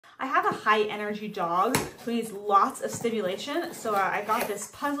I have a high energy dog who needs lots of stimulation, so I got this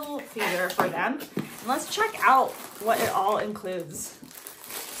puzzle feeder for them. And let's check out what it all includes.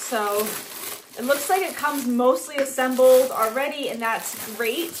 So it looks like it comes mostly assembled already, and that's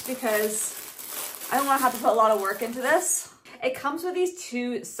great because I don't want to have to put a lot of work into this. It comes with these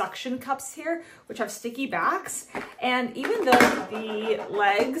 2 suction cups here, which have sticky backs. And even though the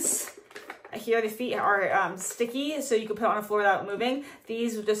legs here, the feet are sticky, so you can put it on the floor without moving,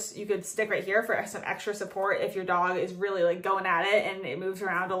 these you could stick right here for some extra support if your dog is really like going at it and it moves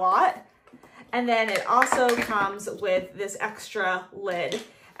around a lot. And then it also comes with this extra lid,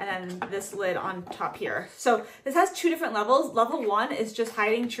 and then this lid on top here. So this has 2 different levels. Level 1 is just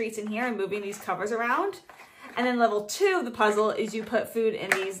hiding treats in here and moving these covers around. And then level 2 of the puzzle is you put food in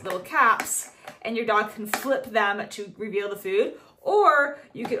these little caps and your dog can flip them to reveal the food. Or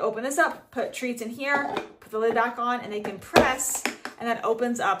you could open this up, put treats in here, put the lid back on, and they can press, and that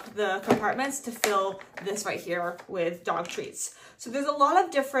opens up the compartments to fill this right here with dog treats. So there's a lot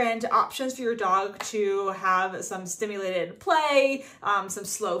of different options for your dog to have some stimulated play, some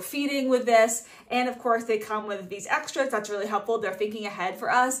slow feeding with this. And of course they come with these extras. That's really helpful. They're thinking ahead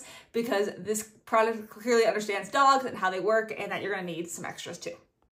for us because this product clearly understands dogs and how they work, and that you're gonna need some extras too.